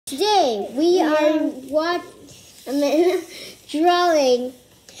Today we are drawing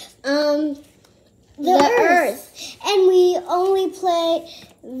the Earth, and we only play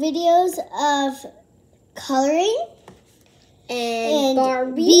videos of coloring and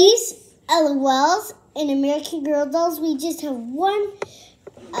Barbies, LOLs, and American Girl dolls. We just have one.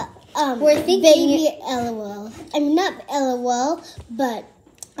 We're thinking baby LOL. I mean, not LOL, but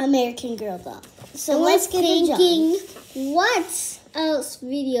American Girl doll. So let's get thinking what else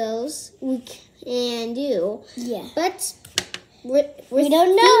videos we can do. Yeah. But we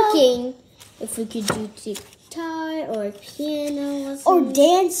don't know. Thinking if we could do guitar or piano lessons. Or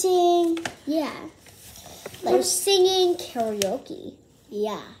dancing. Yeah. Or singing karaoke.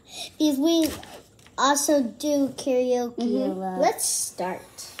 Yeah. Because we also do karaoke a lot. Let's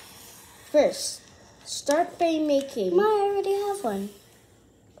start. First, start by making... I already have one.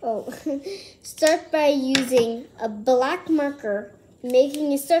 Oh. Start by using a black marker,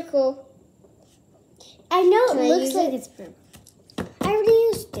 making a circle. I know it looks like it's purple. I already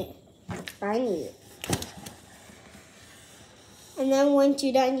used it. I need it. And then once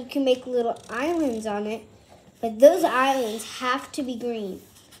you're done, you can make little islands on it. But those islands have to be green.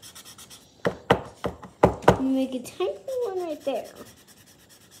 You make a tiny one right there.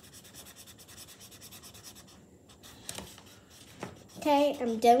 Okay,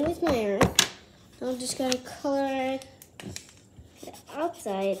 I'm done with my earth. I'm just gonna color the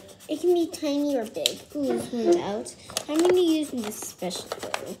outside. It can be tiny or big. Ooh, this one's out. I'm gonna use this special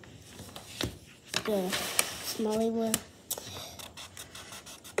glue. The smelly one.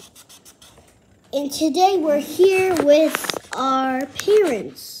 And today we're here with our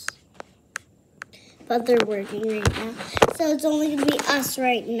parents. But they're working right now. So it's only gonna be us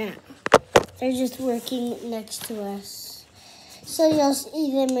right now. They're just working next to us. So you'll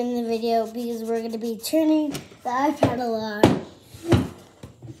see them in the video because we're going to be turning the iPad a lot.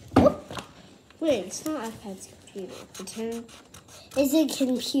 Whoop. Wait, it's not iPad, it's computer. It's a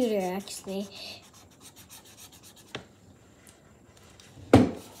computer, actually.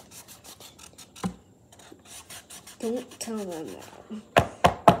 Don't tell them that.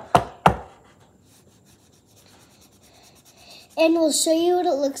 And we'll show you what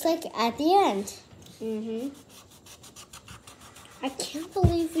it looks like at the end. I can't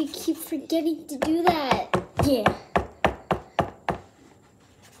believe we keep forgetting to do that. Yeah.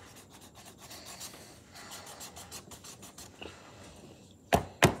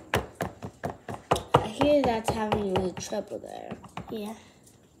 I hear that's having a little trouble there. Yeah.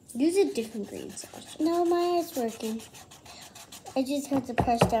 Use a different green sauce. No, mine is working. I just have to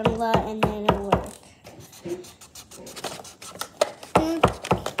press down a lot and then it'll work.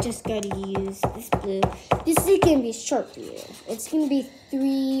 Just gotta use this blue. This is gonna be a short video. It's gonna be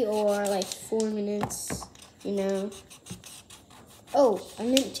 3 or like 4 minutes, you know. Oh, I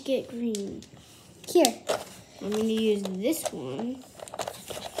meant to get green. Here. I'm gonna use this one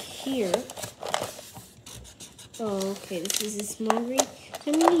here. Oh, okay, this is a small green.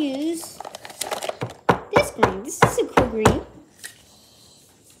 I'm gonna use this green. This is a cool green.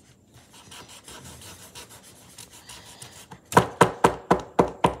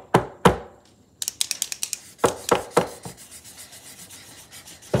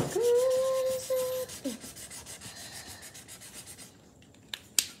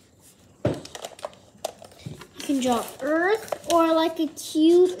 You can draw Earth or like a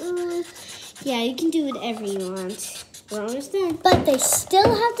cute Earth. Yeah, you can do whatever you want. We're almost done. But they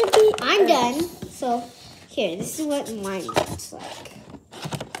still have to be I'm done. So, here, this is what mine looks like.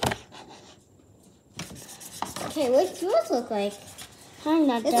 Okay, what's yours look like? I'm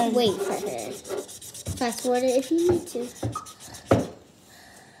not done. Let's wait for her. Fast forward it if you need to.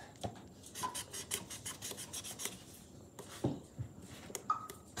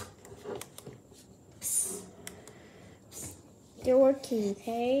 They're working,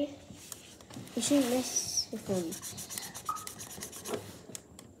 okay? You shouldn't mess with them.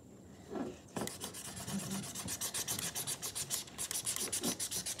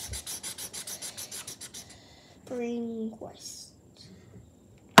 Bring west.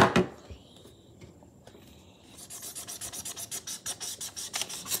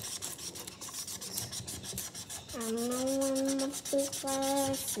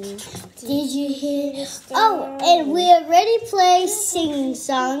 Did you hear the star? Oh, and we already play singing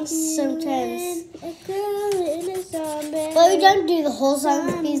songs sometimes. But we don't do the whole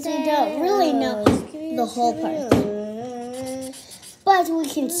song because we don't really know the whole part. But we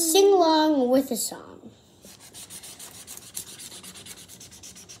can sing along with the song.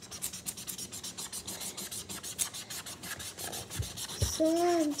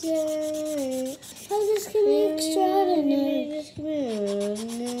 Someday, how this can be extraordinary.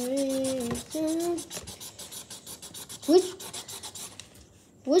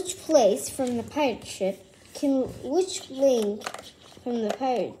 place from the pirate ship which link from the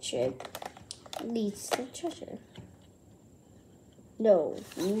pirate ship leads to the treasure? No,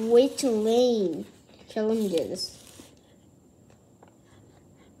 which lane? Okay, let me do this.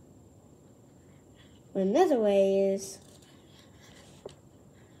 Another way is,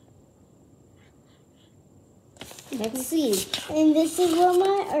 let's see. And this is what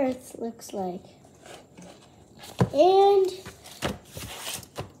my Earth looks like. And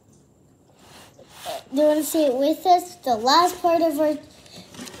do you want to see it with us? The last part of our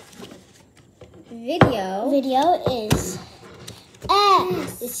video is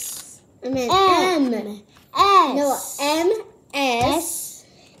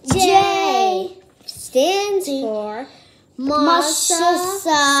MSJ stands for Mashasaya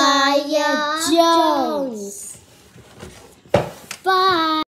Jones. Bye.